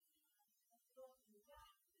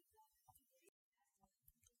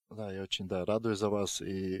Да, я очень, да, радуюсь за вас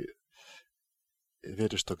и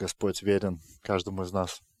верю, что Господь верен каждому из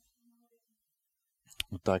нас.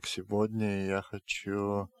 Итак, сегодня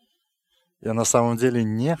я на самом деле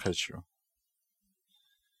не хочу,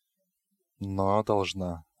 но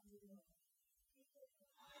должна.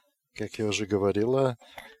 Как я уже говорила,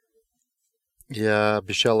 я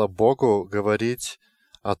обещала Богу говорить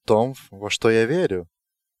о том, во что я верю.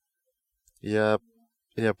 Я,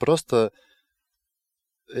 я просто,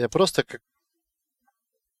 я просто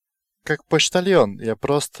как почтальон. Я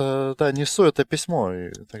просто, да, несу это письмо.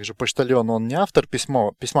 И также почтальон, он не автор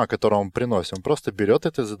письма, которое он приносит. Он просто берет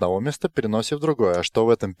это из одного места, переносит в другое. А что в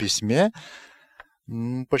этом письме,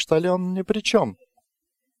 почтальон ни при чем.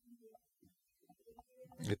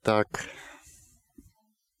 Итак,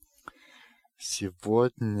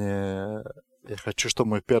 сегодня я хочу,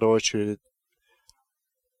 чтобы мы в первую очередь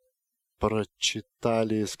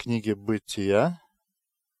прочитали из книги «Бытия».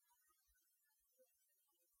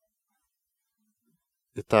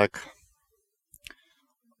 Итак,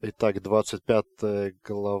 25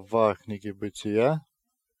 глава книги «Бытия»,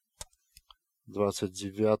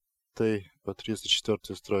 29 по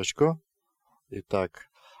 34 строчку. Итак,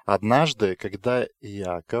 однажды, когда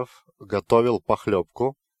Иаков готовил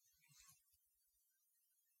похлебку,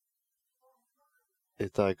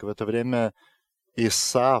 в это время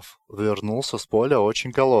Исав вернулся с поля очень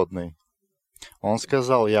голодный. Он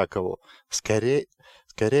сказал Якову: скорее,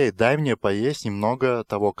 дай мне поесть немного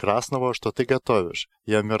того красного, что ты готовишь.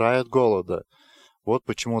 Я умираю от голода. Вот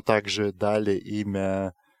почему также дали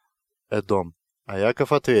имя Эдом. А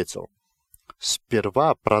Яков ответил: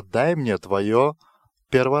 сперва продай мне твое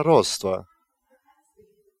первородство.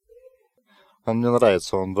 Он мне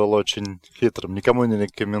нравится, он был очень хитрым. Никому не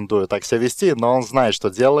рекомендую так себя вести, но он знает,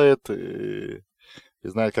 что делает, и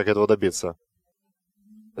знает, как этого добиться.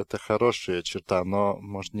 Это хорошая черта, но,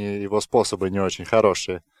 может, его способы не очень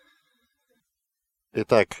хорошие.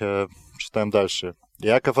 Итак, читаем дальше.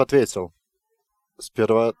 Иаков ответил: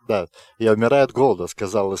 сперва, да, я умираю от голода,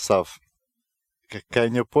 сказал Исав. Какая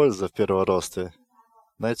мне польза в первородстве?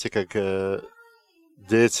 Знаете, как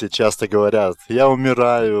дети часто говорят: я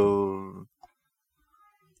умираю,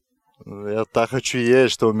 я так хочу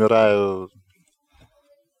есть, что умираю.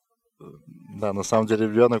 Да, на самом деле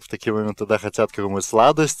ребенок в такие моменты, да, хотят какой-нибудь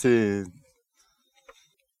сладости.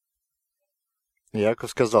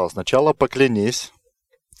 Яков сказал: сначала поклянись.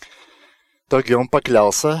 В итоге он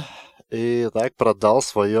поклялся и так продал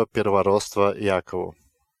свое первородство Якову.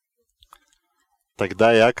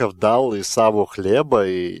 Тогда Яков дал Исаву хлеба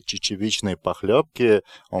и чечевичной похлебки.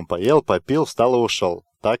 Он поел, попил, встал и ушел.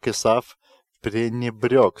 Так Исав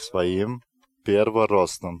пренебрег своим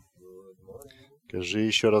первородством. Скажи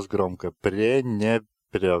еще раз громко: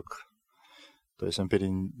 пренебрег. То есть он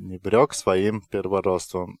пренебрег своим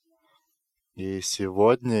первородством. И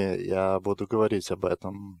сегодня я буду говорить об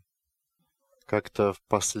этом. Как-то в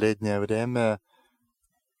последнее время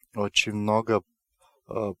очень много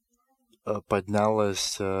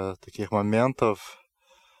поднялось таких моментов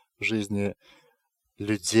в жизни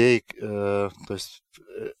людей,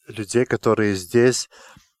 людей, которые здесь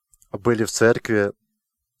были в церкви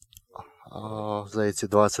за эти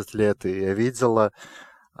 20 лет. И я видела,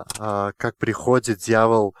 как приходит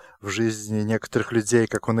дьявол в жизни некоторых людей,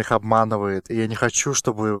 как он их обманывает. И я не хочу,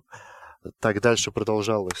 чтобы так дальше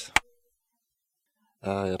продолжалось.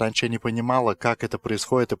 Раньше я не понимала, как это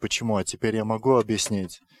происходит и почему, а теперь я могу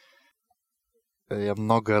объяснить. Я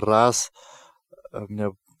много раз, у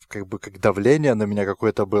меня как давление на меня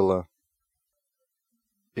какое-то было.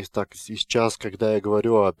 И так сейчас, когда я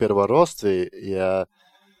говорю о первородстве, я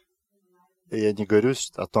не говорю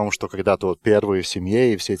о том, что когда ты вот первый в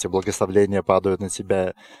семье, и все эти благословения падают на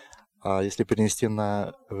тебя. А если перенести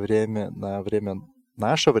на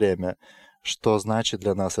наше время, что значит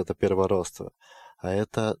для нас это первородство? А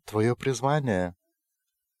это твое призвание.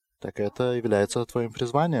 Так это является твоим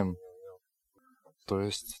призванием. То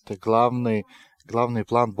есть это главный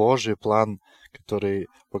план Божий, план, который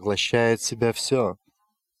поглощает в себя все.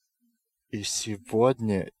 И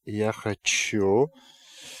сегодня я хочу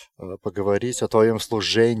поговорить о твоем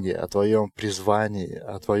служении, о твоем призвании,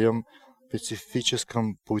 о твоем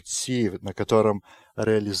специфическом пути, на котором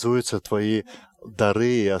реализуются твои дары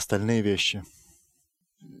и остальные вещи.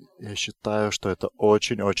 Я считаю, что это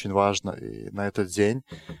очень-очень важно. И на этот день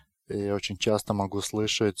я очень часто могу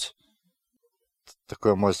слышать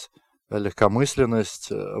такую, может,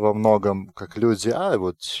 легкомысленность во многом, как люди: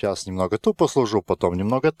 вот сейчас немного тут послужу, потом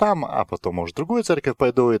немного там, а потом, может, в другую церковь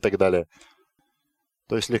пойду и так далее.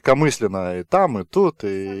 То есть легкомысленно и там, и тут,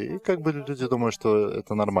 и как бы люди думают, что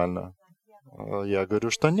это нормально. Я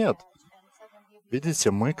говорю, что нет.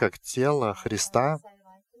 Видите, мы как тело Христа,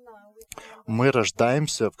 мы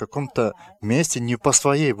рождаемся в каком-то месте не по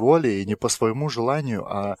своей воле и не по своему желанию,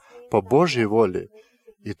 а по Божьей воле.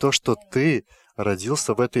 И то, что ты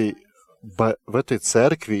родился в этой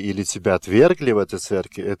церкви или тебя отвергли в этой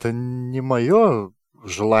церкви, это не мое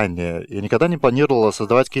желание. Я никогда не планировала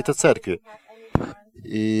создавать какие-то церкви.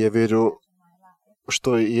 И я верю,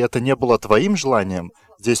 что и это не было твоим желанием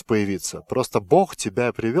здесь появиться. Просто Бог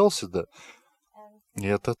тебя привел сюда. И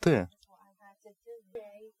это ты.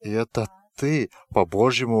 И это ты по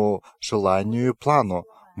Божьему желанию и плану.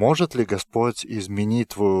 Может ли Господь изменить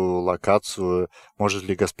твою локацию? Может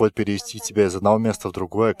ли Господь перевести тебя из одного места в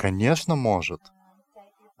другое? Конечно, может.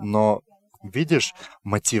 Но, видишь,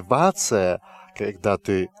 мотивация, когда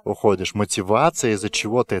ты уходишь, мотивация, из-за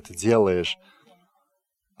чего ты это делаешь,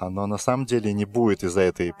 оно на самом деле не будет из-за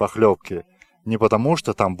этой похлебки. Не потому,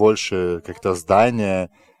 что там больше как-то здания,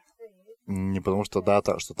 не потому, что да,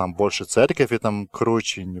 что там больше церковь и там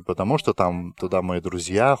круче, не потому, что там туда мои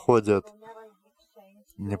друзья ходят,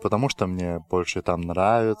 не потому, что мне больше там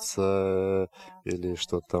нравится, или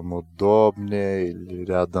что там удобнее, или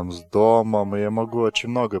рядом с домом. И я могу очень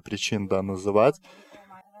много причин, да, называть.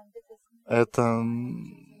 Это,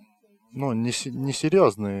 не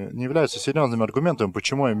серьезные, не являются серьезными аргументами,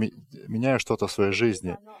 почему я меняю что-то в своей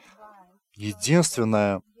жизни.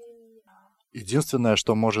 Единственное,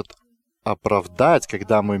 что может оправдать,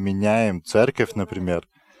 когда мы меняем церковь, например,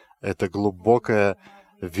 это глубокая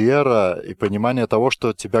вера и понимание того,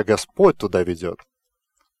 что тебя Господь туда ведет.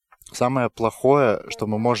 Самое плохое, что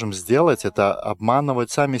мы можем сделать, это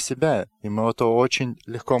обманывать сами себя. И мы это очень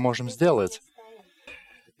легко можем сделать.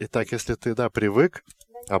 Итак, если ты, привык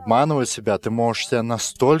обманывать себя, ты можешь себя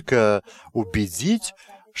настолько убедить,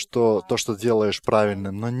 что то, что делаешь,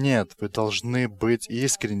 правильным. Но нет, вы должны быть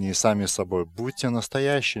искренни сами собой. Будьте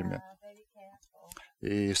настоящими.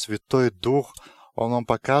 И Святой Дух, Он вам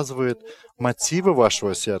показывает мотивы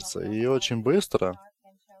вашего сердца. И очень быстро.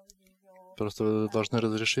 Просто вы должны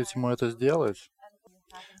разрешить Ему это сделать.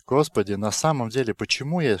 Господи, на самом деле,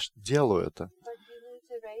 почему я делаю это?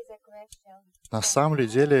 На самом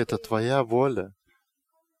деле, это Твоя воля.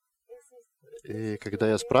 И когда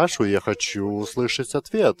я спрашиваю, я хочу услышать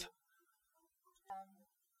ответ.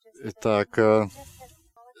 Итак,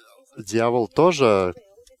 дьявол тоже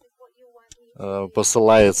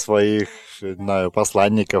посылает своих, не знаю,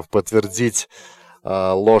 посланников подтвердить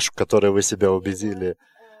ложь, в которой вы себя убедили.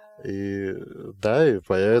 И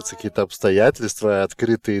появятся какие-то обстоятельства,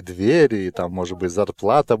 открытые двери, и там может быть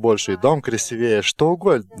зарплата больше, и дом красивее, что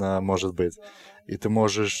угодно может быть. И ты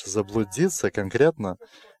можешь заблудиться конкретно.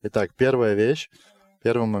 Итак, первая вещь,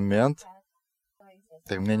 первый момент.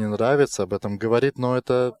 Так, мне не нравится об этом говорить, но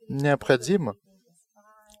это необходимо.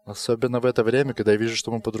 Особенно в это время, когда я вижу, что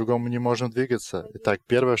мы по-другому не можем двигаться. Итак,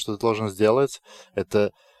 первое, что ты должен сделать,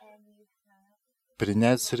 это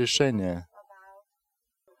принять решение.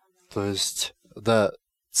 То есть,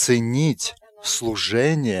 ценить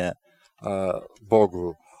служение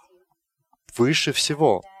Богу выше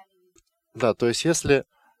всего. То есть, если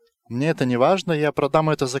мне это не важно, я продам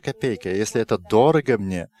это за копейки. А если это дорого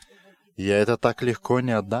мне, я это так легко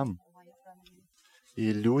не отдам.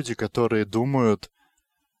 И люди, которые думают,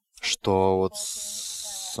 что вот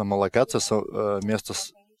самолокация,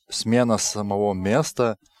 смена самого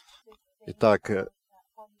места, итак,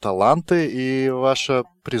 таланты и ваше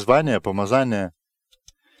призвание, помазание.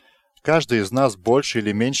 Каждый из нас больше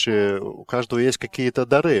или меньше, у каждого есть какие-то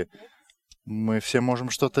дары. Мы все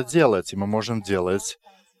можем что-то делать, и мы можем делать.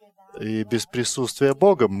 И без присутствия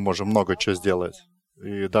Бога мы можем много чего сделать.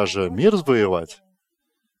 И даже мир завоевать.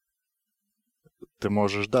 Ты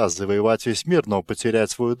можешь, завоевать весь мир, но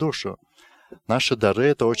потерять свою душу. Наши дары —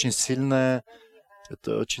 это очень сильная,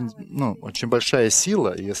 это очень большая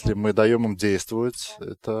сила. Если мы даем им действовать,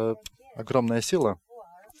 это огромная сила.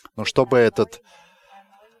 Но чтобы этот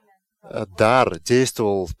дар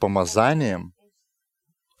действовал с помазанием,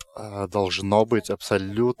 должно быть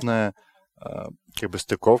абсолютная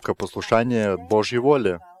стыковка, послушание Божьей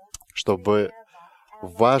воле, чтобы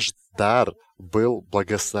ваш дар был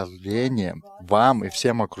благословением вам и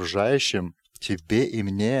всем окружающим. Тебе и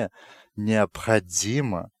мне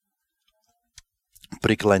необходимо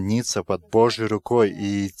преклониться под Божьей рукой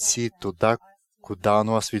и идти туда, куда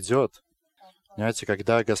Он вас ведет. Понимаете,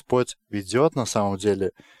 когда Господь ведет на самом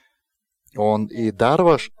деле, Он и дар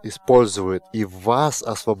ваш использует, и вас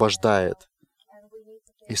освобождает.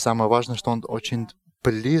 И самое важное, что Он очень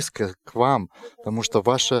близко к вам, потому что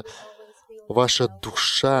ваша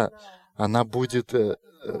душа, она будет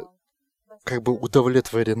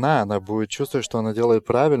удовлетворена, она будет чувствовать, что она делает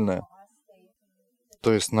правильно.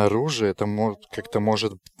 То есть снаружи это как-то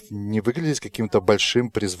может не выглядеть каким-то большим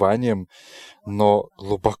призванием, но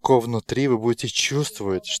глубоко внутри вы будете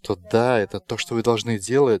чувствовать, что да, это то, что вы должны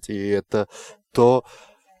делать, и это то,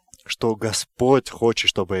 что Господь хочет,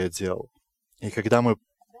 чтобы я делал. И когда мы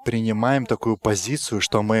принимаем такую позицию,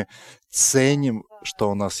 что мы ценим, что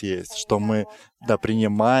у нас есть, что мы, да,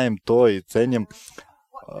 принимаем то и ценим,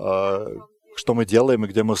 что мы делаем и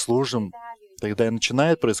где мы служим, тогда и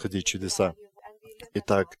начинают происходить чудеса.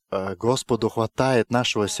 Итак, Господу хватает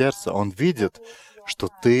нашего сердца. Он видит, что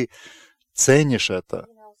ты ценишь это,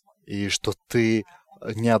 и что ты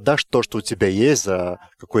не отдашь то, что у тебя есть, за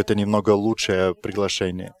какое-то немного лучшее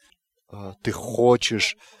приглашение. Ты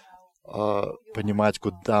хочешь понимать,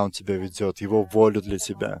 куда Он тебя ведет, Его волю для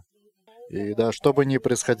тебя. И да, что бы ни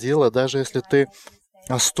происходило, даже если ты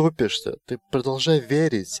оступишься, ты продолжай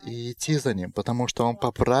верить и идти за Ним, потому что Он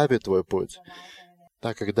поправит твой путь.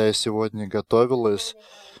 Да, когда я сегодня готовилась,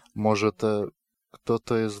 может,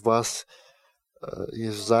 кто-то из вас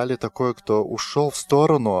есть в зале такой, кто ушел в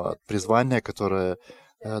сторону от призвания, которое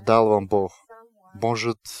дал вам Бог.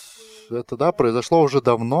 Может, это, да, произошло уже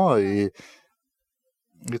давно, и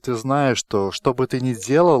ты знаешь, что бы ты ни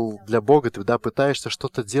делал для Бога, ты, да, пытаешься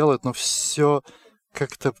что-то делать, но все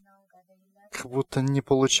как-то как будто не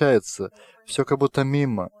получается, все как будто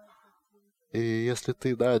мимо. И если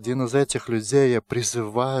ты, да, один из этих людей, я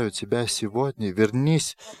призываю тебя сегодня,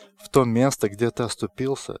 вернись в то место, где ты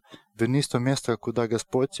оступился, вернись в то место, куда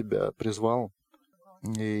Господь тебя призвал.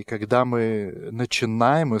 И когда мы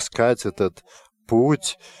начинаем искать этот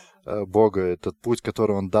путь Бога, этот путь,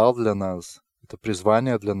 который Он дал для нас, это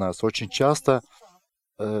призвание для нас, очень часто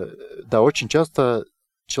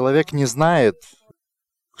человек не знает,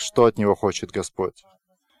 что от него хочет Господь.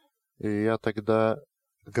 И я тогда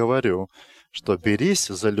говорю, что берись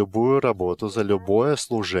за любую работу, за любое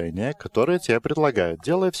служение, которое тебе предлагают.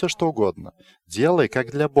 Делай все, что угодно. Делай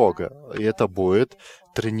как для Бога. И это будет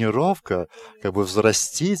тренировка, как бы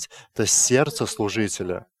взрастить это сердце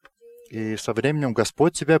служителя. И со временем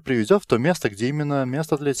Господь тебя приведет в то место, где именно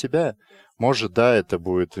место для тебя. Может, да, это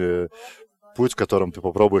будет путь, в котором ты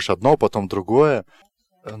попробуешь одно, потом другое,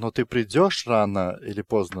 но ты придешь рано или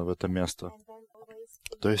поздно в это место.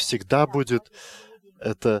 То есть всегда будет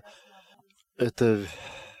это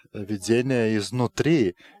видение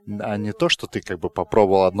изнутри, а не то, что ты как бы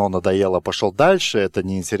попробовал одно, надоело, пошел дальше, это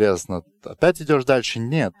неинтересно, опять идешь дальше.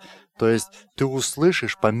 Нет. То есть ты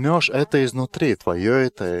услышишь, поймешь это изнутри, твое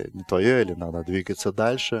это, не твое, или надо двигаться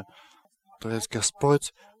дальше. То есть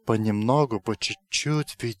Господь понемногу, по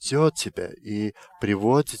чуть-чуть ведет тебя и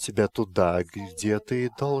приводит тебя туда, где ты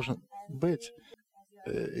должен быть.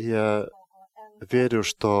 Я верю,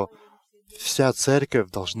 что вся церковь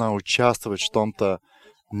должна участвовать в чем-то.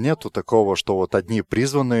 Нету такого, что вот одни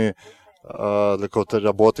призваны для какой-то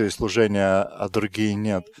работы и служения, а другие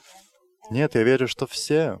нет. Нет, я верю, что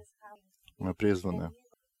все мы призваны.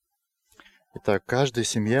 Итак, в каждой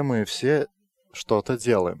семье мы все что-то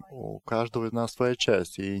делаем. У каждого из нас своя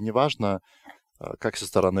часть. И неважно, как со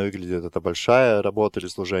стороны выглядит, это большая работа или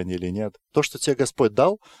служение или нет. То, что тебе Господь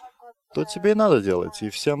дал, то тебе и надо делать. И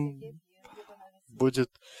всем будет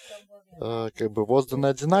как бы воздано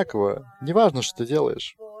одинаково. Неважно, что ты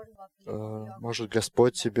делаешь. Может,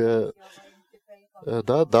 Господь тебе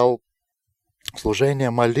дал служение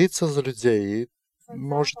молиться за людей, и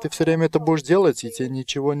может, ты все время это будешь делать, и тебе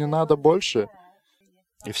ничего не надо больше.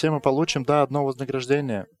 И все мы получим, одно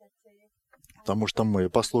вознаграждение. Потому что мы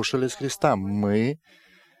послушались Христа. Мы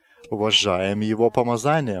уважаем Его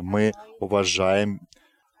помазание. Мы уважаем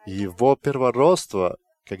Его первородство.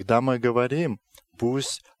 Когда мы говорим,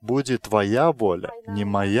 пусть будет Твоя воля, не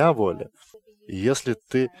моя воля. И если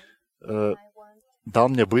Ты дал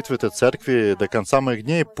мне быть в этой церкви до конца моих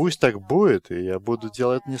дней, пусть так будет, и я буду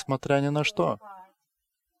делать несмотря ни на что.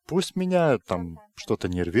 Пусть меня там что-то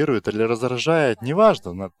нервирует или раздражает,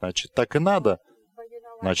 неважно, значит, так и надо.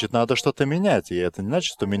 Значит, надо что-то менять, и это не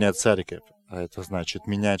значит, что менять церковь, а это значит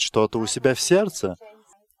менять что-то у себя в сердце.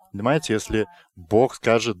 Понимаете, если Бог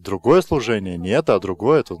скажет другое служение, не это, а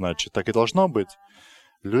другое, то значит, так и должно быть.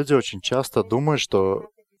 Люди очень часто думают, что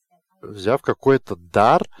взяв какой-то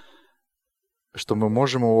дар, что мы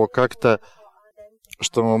можем его как-то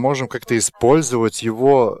использовать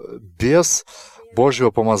его без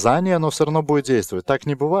Божьего помазания, но все равно будет действовать. Так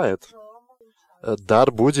не бывает.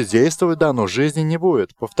 Дар будет действовать, но жизни не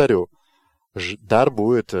будет. Повторю, дар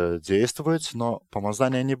будет действовать, но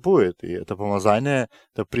помазания не будет. И это помазание,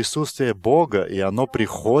 это присутствие Бога, и оно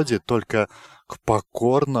приходит только к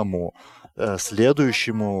покорному,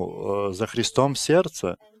 следующему за Христом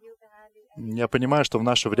сердцу. Я понимаю, что в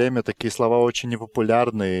наше время такие слова очень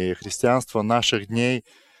непопулярны, и христианство наших дней,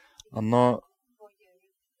 оно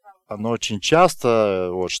очень часто,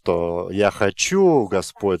 вот что я хочу,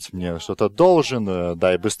 Господь мне что-то должен,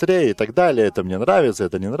 дай быстрее и так далее, это мне нравится,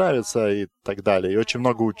 это не нравится и так далее. И очень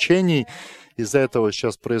много учений из-за этого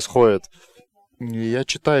сейчас происходит. И я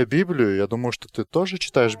читаю Библию, я думаю, что ты тоже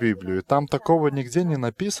читаешь Библию, и там такого нигде не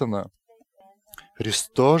написано.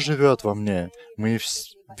 Христос живет во мне. Мы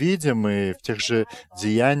видим и в тех же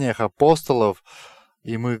деяниях апостолов,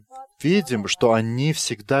 и мы видим, что они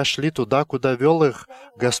всегда шли туда, куда вел их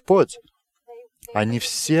Господь. Они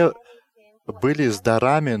все были с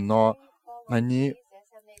дарами, но они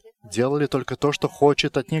делали только то, что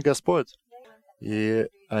хочет от них Господь. И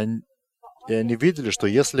они видели, что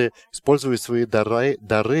если использовать свои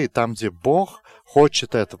дары там, где Бог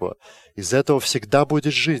хочет этого, из этого всегда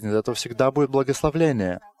будет жизнь, из этого всегда будет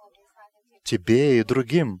благословение тебе и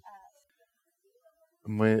другим.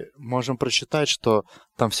 Мы можем прочитать, что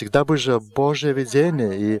там всегда будет Божье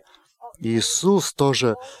видение, и Иисус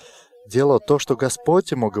тоже делал то, что Господь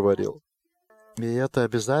ему говорил. И это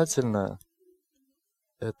обязательно,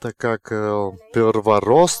 это как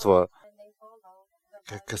первородство,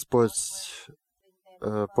 как Господь,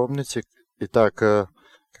 помните, итак,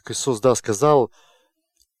 как Иисус, сказал,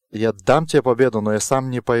 я дам тебе победу, но я сам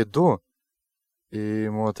не пойду. И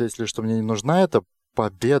ему ответили, что мне не нужна эта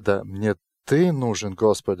победа, мне Ты нужен,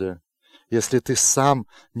 Господи. Если Ты сам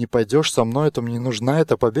не пойдешь со мной, то мне нужна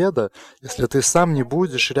эта победа. Если Ты сам не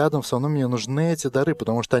будешь рядом со мной, мне нужны эти дары,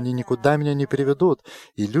 потому что они никуда меня не приведут.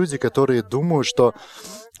 И люди, которые думают, что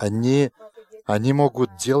они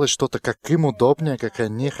могут делать что-то, как им удобнее, как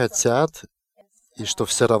они хотят, и что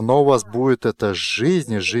все равно у вас будет эта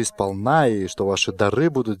жизнь, и жизнь полна, и что ваши дары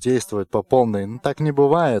будут действовать по полной. Но так не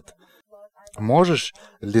бывает. Можешь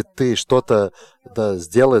ли ты что-то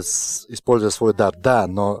сделать, используя свой дар? Да,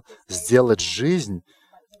 но сделать жизнь,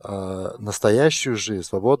 настоящую жизнь,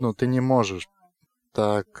 свободную, ты не можешь.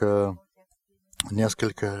 Так,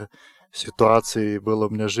 несколько ситуаций было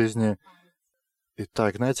в меня в жизни.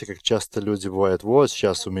 Итак, знаете, как часто люди бывают, вот,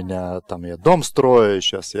 сейчас у меня, я дом строю,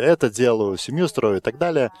 сейчас я это делаю, семью строю и так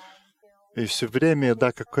далее. И все время,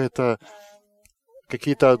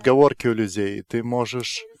 какие-то отговорки у людей. Ты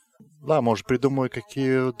можешь придумывать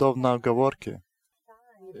какие удобные отговорки.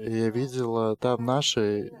 И я видела в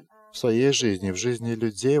своей жизни, в жизни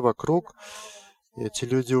людей вокруг, эти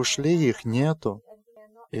люди ушли, их нету.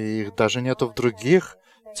 И их даже нету в других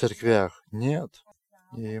церквях, нет.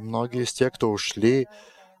 И многие из тех, кто ушли,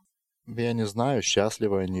 я не знаю,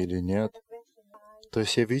 счастливы они или нет. То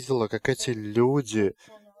есть я видела, как эти люди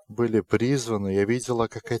были призваны, я видела,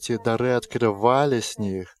 как эти дары открывались с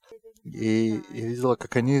них, и видела,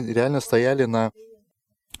 как они реально стояли на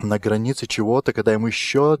границе чего-то, когда им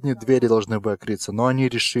еще одни двери должны были открыться, но они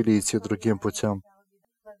решили идти другим путем.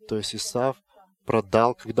 То есть Исав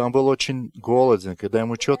продал, когда он был очень голоден, когда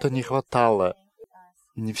ему чего-то не хватало.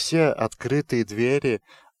 Не все открытые двери,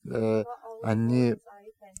 они,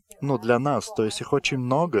 для нас, то есть их очень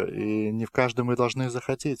много, и не в каждом мы должны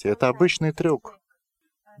захотеть. Это обычный трюк.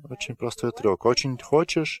 Очень простой трюк. Очень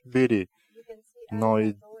хочешь — бери. Но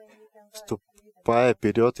и вступая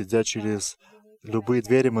вперед, идя через любые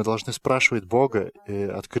двери, мы должны спрашивать Бога,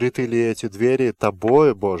 открыты ли эти двери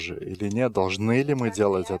тобою, Боже, или нет, должны ли мы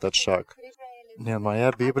делать этот шаг. Нет,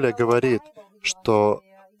 моя Библия говорит, что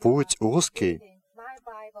путь узкий,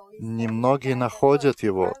 немногие находят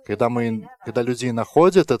его. Когда люди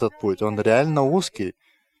находят этот путь, он реально узкий.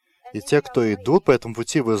 И те, кто идут по этому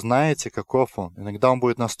пути, вы знаете, каков он. Иногда он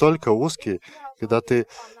будет настолько узкий, когда ты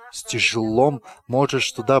с тяжелом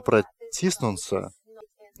можешь туда протиснуться.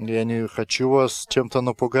 Я не хочу вас чем-то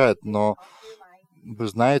напугать, но вы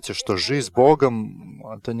знаете, что жизнь с Богом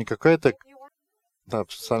 — это не какая-то...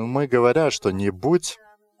 псалмы говорят, что не будь...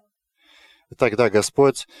 И тогда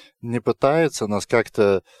Господь не пытается нас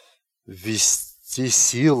как-то вести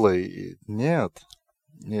силой. Нет.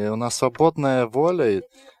 И у нас свободная воля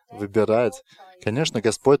выбирать. Конечно,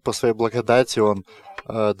 Господь по своей благодати, Он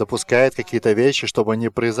допускает какие-то вещи, чтобы они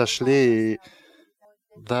произошли. И,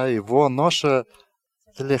 Его ноша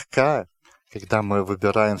легка, когда мы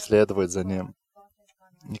выбираем следовать за Ним.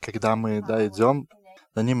 И когда мы идем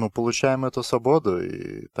за Ним, мы получаем эту свободу.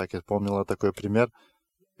 И так я помнила такой пример.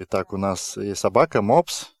 Итак, у нас есть собака,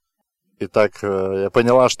 мопс. Итак, я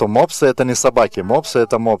поняла, что мопсы — это не собаки, мопсы —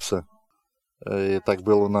 это мопсы. И так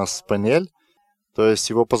был у нас спаниель. То есть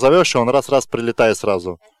его позовешь, и он раз-раз прилетает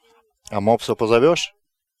сразу. А мопса позовешь,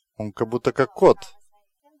 он как будто как кот.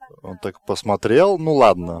 Он так посмотрел,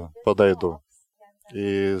 ладно, подойду.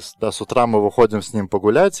 И с утра мы выходим с ним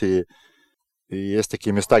погулять, и И есть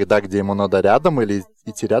такие места, да, где ему надо рядом, или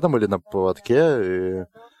идти рядом, или на поводке.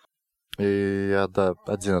 И я, да,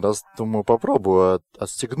 один раз, думаю, попробую,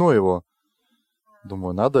 отстегну его.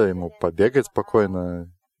 Думаю, надо ему побегать спокойно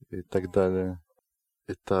и так далее.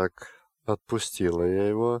 И так отпустила я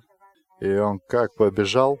его. И он как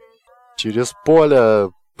побежал? Через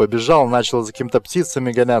поле побежал, начал за какими-то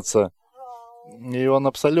птицами гоняться. И он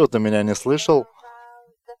абсолютно меня не слышал.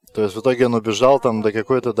 То есть в итоге он убежал там до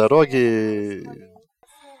какой-то дороги.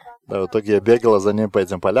 Да, в итоге я бегала за ним по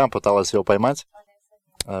этим полям, пыталась его поймать.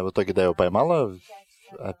 А в итоге, да, его поймала.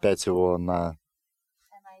 Опять его на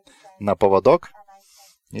поводок.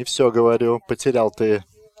 И все, говорю, потерял ты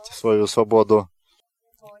свою свободу.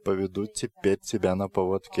 Поведу теперь тебя на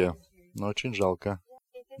поводке. Но очень жалко.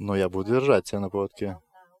 Но я буду держать тебя на поводке.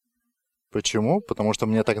 Почему? Потому что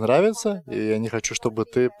мне так нравится, и я не хочу, чтобы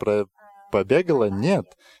ты побегала? Нет.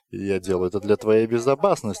 Я делаю это для твоей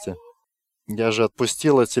безопасности. Я же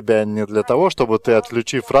отпустила тебя не для того, чтобы ты,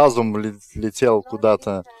 отключив разум, летел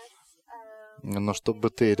куда-то, но чтобы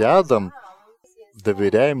ты рядом,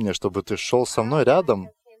 доверяй мне, чтобы ты шел со мной рядом.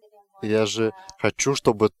 Я же хочу,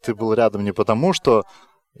 чтобы ты был рядом не потому, что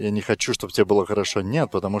я не хочу, чтобы тебе было хорошо. Нет,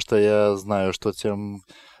 потому что я знаю, что тебе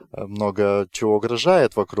много чего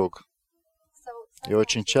угрожает вокруг. И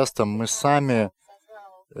очень часто мы сами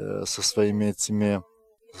со своими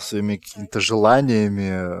какими-то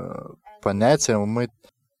желаниями, понятиями,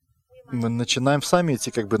 мы начинаем сами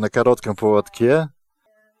идти как бы на коротком поводке,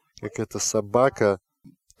 как эта собака.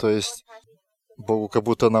 То есть Богу как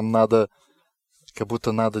будто надо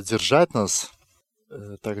держать нас,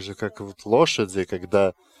 так же, как вот лошади,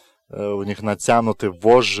 когда у них натянуты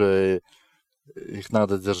вожжи, их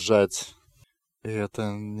надо держать. И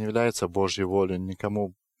это не является Божьей волей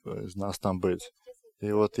никому из нас там быть.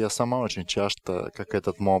 И вот я сама очень часто, как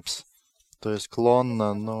этот мопс, то есть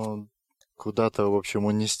склонна, куда-то, в общем,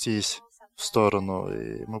 унестись в сторону.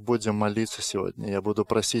 И мы будем молиться сегодня. Я буду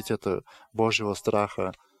просить это Божьего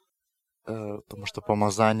страха, потому что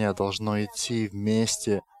помазание должно идти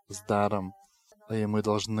вместе с даром. И мы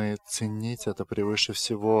должны ценить это превыше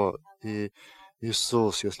всего. И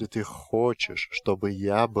Иисус, если ты хочешь, чтобы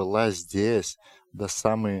я была здесь до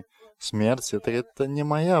самой смерти, это не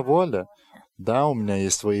моя воля. Да, у меня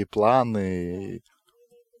есть свои планы, и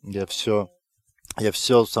я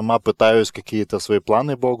все сама пытаюсь какие-то свои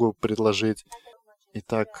планы Богу предложить.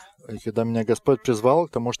 Итак, когда меня Господь призвал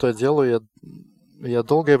к тому, что я делаю, я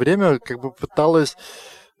долгое время как бы пыталась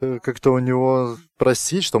как-то у него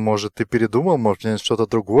просить, что, может, ты передумал, может, мне что-то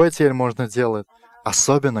другое теперь можно делать.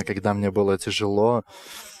 Особенно, когда мне было тяжело.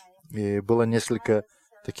 И было несколько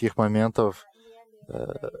таких моментов,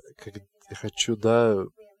 как я хочу, да,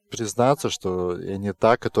 признаться, что я не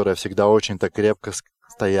та, которая всегда очень так крепко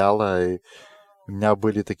стояла. И у меня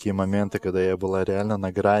были такие моменты, когда я была реально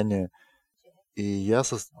на грани. И я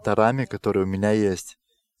со дарами, которые у меня есть,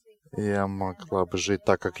 я могла бы жить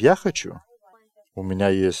так, как я хочу. У меня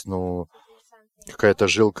есть, какая-то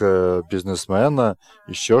жилка бизнесмена,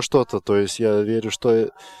 еще что-то. То есть я верю,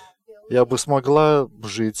 что я бы смогла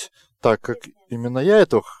жить так, как именно я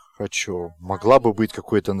это хочу. Могла бы быть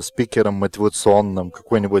какой-то спикером мотивационным,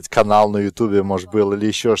 какой-нибудь канал на Ютубе, может, был, или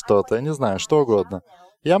еще что-то. Я не знаю, что угодно.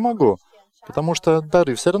 Я могу, потому что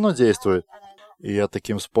дары все равно действуют. И я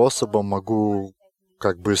таким способом могу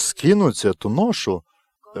как бы скинуть эту ношу.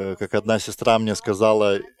 Как одна сестра мне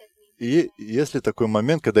сказала, и есть ли такой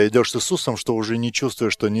момент, когда идешь с Иисусом, что уже не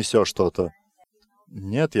чувствуешь, что несешь что-то?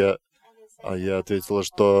 Нет, я ответила,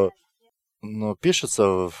 что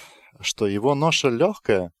пишется, что его ноша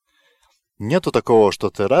легкая. Нету такого, что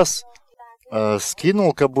ты раз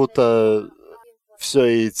скинул, как будто все,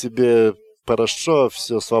 и тебе хорошо,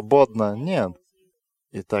 все свободно. Нет.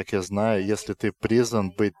 Итак, я знаю, если ты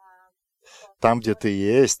призван быть там, где ты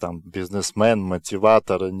есть, там, бизнесмен,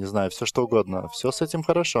 мотиватор, не знаю, все что угодно, все с этим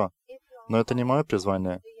хорошо. Но это не мое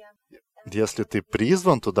призвание. Если ты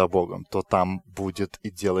призван туда Богом, то там будет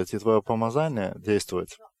и делать, и твое помазание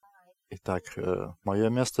действовать. Итак, мое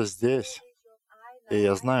место здесь. И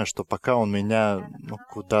я знаю, что пока он меня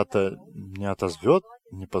куда-то не отозвет,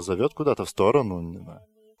 не позовет куда-то в сторону, не знаю.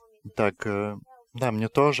 Так, да, мне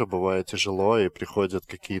тоже бывает тяжело, и приходят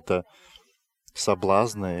какие-то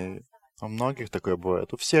соблазны. У многих такое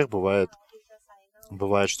бывает. У всех бывает.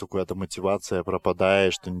 Бывает, что какая-то мотивация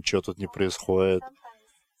пропадает, что ничего тут не происходит.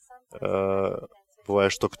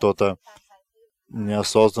 Бывает, что кто-то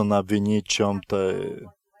неосознанно обвинит в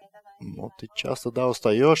чем-то. Ты часто, да,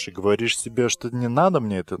 устаешь и говоришь себе, что не надо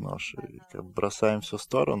мне этой ноши. И как бы бросаем все в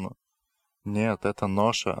сторону. Нет, эта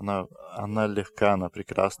ноша, она легка, она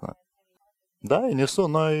прекрасна. Да, я несу,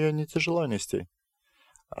 но ее не тяжело нести.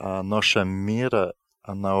 А ноша мира,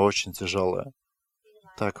 она очень тяжелая.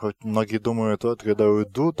 Так, хоть многие думают, вот, когда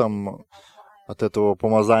уйду там от этого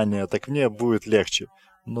помазания, так мне будет легче.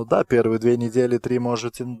 Ну да, первые 2 недели, 3,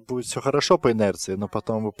 может, и будет все хорошо по инерции, но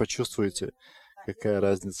потом вы почувствуете, какая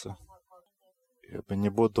разница. Я бы не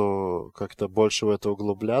буду как-то больше в это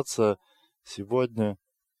углубляться. Сегодня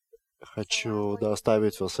хочу, да,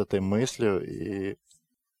 оставить вас с этой мыслью, и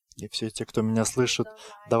все те, кто меня слышит,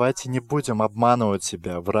 давайте не будем обманывать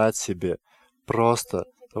себя, врать себе. Просто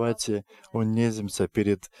давайте унизимся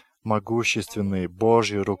перед могущественной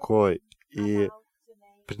Божьей рукой и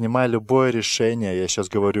принимая любое решение, я сейчас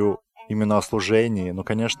говорю именно о служении, но,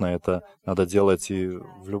 конечно, это надо делать и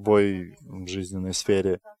в любой жизненной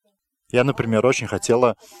сфере. Я, например, очень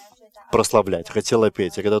хотела прославлять, хотела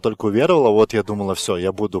петь. Я когда только уверовала, вот я думала, все,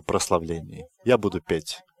 я буду в прославлении, я буду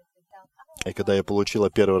петь. И когда я получила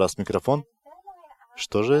первый раз микрофон,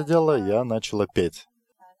 что же я делала? Я начала петь.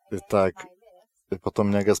 И потом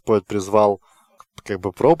меня Господь призвал как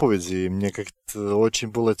бы проповеди, и мне как-то очень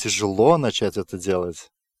было тяжело начать это делать.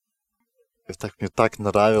 И так мне так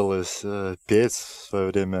нравилось петь в свое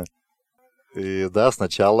время. И да,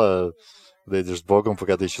 сначала, когда идешь с Богом,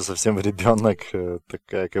 пока ты еще совсем ребенок,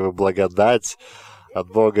 такая как бы благодать от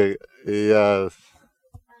Бога.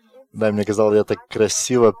 Мне казалось, я так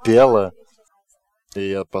красиво пела. И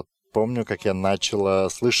я помню, как я начала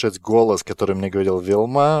слышать голос, который мне говорил: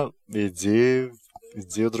 Вилма, иди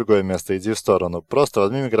в другое место, иди в сторону. Просто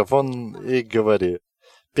возьми микрофон и говори.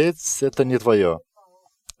 Петь — это не твое.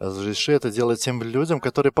 Разреши это делать тем людям,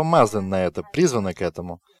 которые помазаны на это, призваны к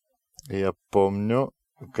этому. И я помню,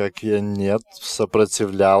 как я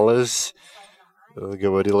сопротивлялась,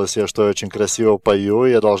 говорила себе, что я очень красиво пою,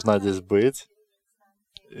 я должна здесь быть.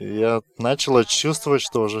 И я начала чувствовать,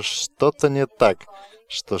 что уже что-то не так,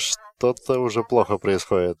 что что-то уже плохо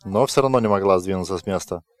происходит, но все равно не могла сдвинуться с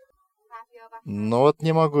места. Ну вот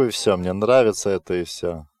не могу, и все, мне нравится это, и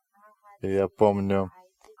все. И я помню,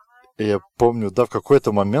 да, в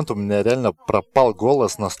какой-то момент у меня реально пропал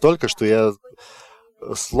голос настолько, что я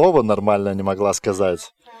слова нормально не могла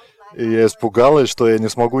сказать. И я испугалась, что я не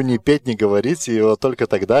смогу ни петь, ни говорить, и вот только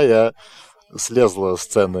тогда я слезла с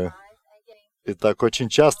сцены. И так очень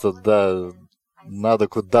часто, да, надо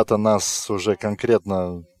куда-то нас уже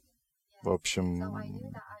конкретно, в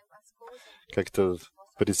общем, как-то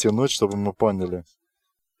притянуть, чтобы мы поняли.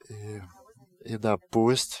 И да,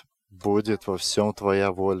 пусть будет во всем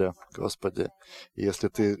Твоя воля, Господи. И если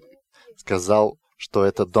Ты сказал, что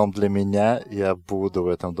этот дом для меня, я буду в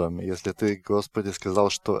этом доме. Если Ты, Господи,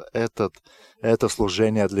 сказал, что это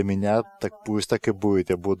служение для меня, так пусть так и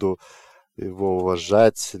будет. Я буду его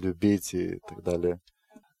уважать, любить и так далее.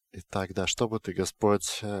 Итак, да, что бы Ты,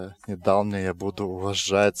 Господь, не дал мне, я буду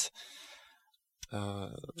уважать.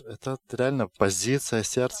 Это реально позиция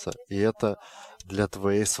сердца, и это для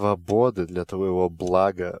Твоей свободы, для Твоего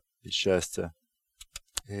блага и счастья.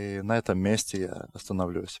 И на этом месте я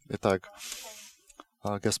остановлюсь. Итак,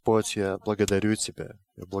 Господь, я благодарю Тебя.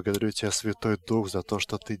 Я благодарю Тебя, Святой Дух, за то,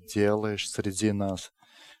 что Ты делаешь среди нас.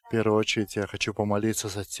 В первую очередь я хочу помолиться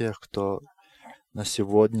за тех, кто на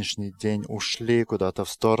сегодняшний день ушли куда-то в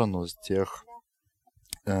сторону с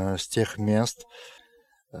тех мест,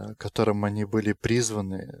 к которым они были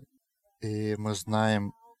призваны. И мы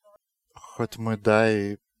знаем, хоть мы, да,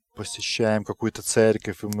 и посещаем какую-то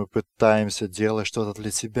церковь, и мы пытаемся делать что-то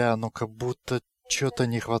для Тебя, но как будто что-то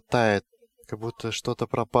не хватает, как будто что-то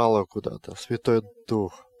пропало куда-то. Святой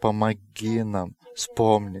Дух, помоги нам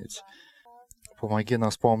вспомнить. Помоги нам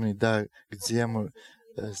вспомнить, да, где мы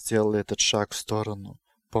сделали этот шаг в сторону.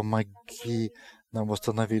 Помоги нам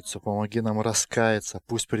восстановиться, помоги нам раскаяться.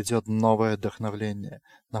 Пусть придет новое вдохновление.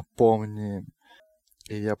 Напомни.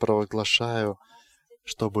 И я провозглашаю,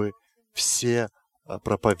 чтобы все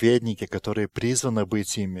проповедники, которые призваны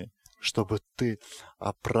быть ими, чтобы Ты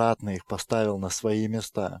обратно их поставил на свои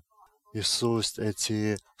места. Иисус,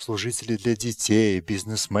 эти служители для детей,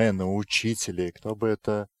 бизнесмены, учители, кто бы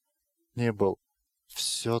это ни был,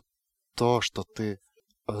 все то, что Ты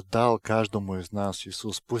дал каждому из нас,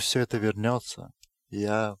 Иисус, пусть все это вернется.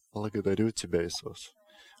 Я благодарю Тебя, Иисус.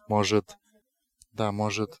 Может,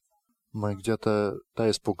 мы где-то, да,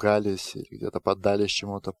 испугались, или где-то поддались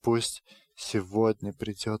чему-то. Пусть сегодня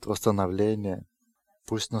придет восстановление.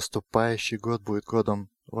 Пусть наступающий год будет годом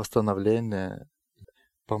восстановления.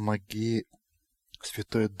 Помоги,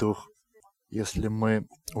 Святой Дух, если мы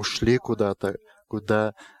ушли куда-то,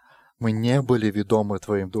 куда мы не были ведомы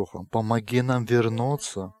Твоим Духом, помоги нам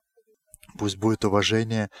вернуться. Пусть будет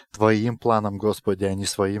уважение Твоим планам, Господи, а не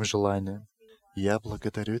своим желаниям. Я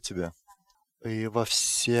благодарю Тебя. И во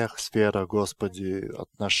всех сферах, Господи,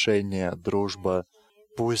 отношения, дружба,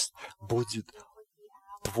 Пусть будет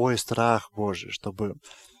Твой страх, Божий, чтобы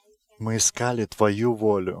мы искали Твою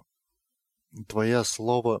волю. Твое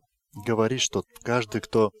Слово говорит, что каждый,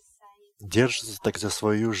 кто держится так за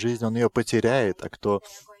свою жизнь, он ее потеряет, а кто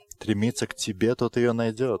стремится к Тебе, тот ее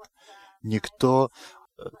найдет. Никто,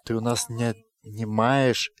 Ты у нас не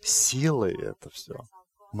отнимаешь силой это все.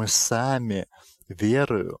 Мы сами,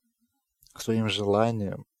 верою, своим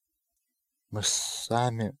желанием, мы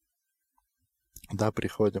сами, да,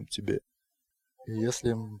 приходим к Тебе. И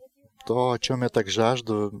если то, о чем я так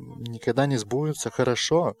жажду, никогда не сбудется,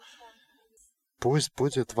 хорошо. Пусть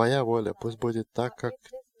будет Твоя воля, пусть будет так, как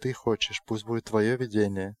Ты хочешь, пусть будет Твое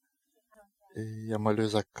видение. И я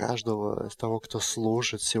молюсь за каждого из того, кто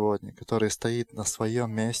служит сегодня, который стоит на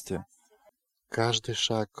своем месте. Каждый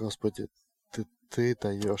шаг, Господи, Ты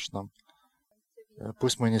даешь нам.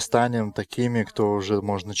 Пусть мы не станем такими, кто уже,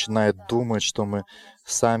 может, начинает думать, что мы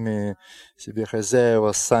сами себе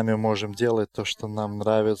хозяева, сами можем делать то, что нам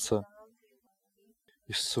нравится.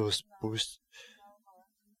 Иисус, пусть,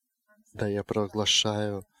 да, я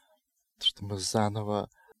провозглашаю, что мы заново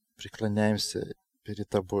преклоняемся перед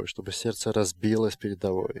Тобой, чтобы сердце разбилось перед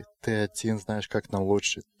Тобой. Ты один знаешь, как нам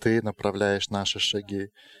лучше. Ты направляешь наши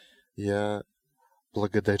шаги. Я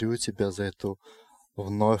благодарю Тебя за эту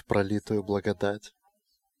вновь пролитую благодать.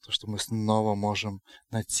 То, что мы снова можем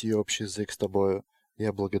найти общий язык с Тобою.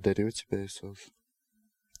 Я благодарю Тебя, Иисус.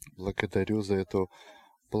 Благодарю за эту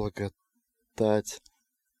благодать.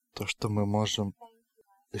 То, что мы можем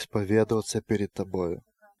исповедоваться перед Тобою.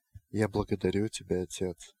 Я благодарю Тебя,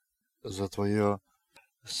 Отец, за Твой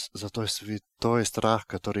святой страх,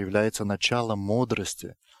 который является началом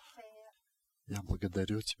мудрости. Я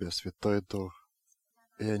благодарю Тебя, Святой Дух.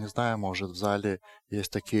 Я не знаю, может, в зале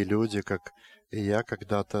есть такие люди, как и я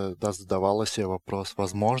когда-то задавала себе вопрос,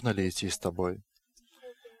 возможно ли идти с Тобой.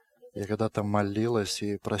 Я когда-то молилась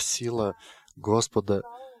и просила Господа,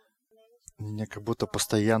 мне как будто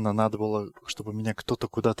постоянно надо было, чтобы меня кто-то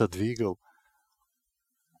куда-то двигал.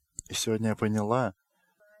 И сегодня я поняла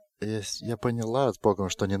с Богом,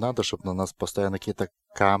 что не надо, чтобы на нас постоянно какие-то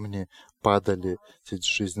камни падали, эти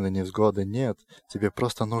жизненные невзгоды. Нет, тебе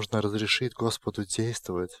просто нужно разрешить Господу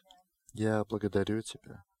действовать. Я благодарю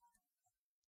Тебя.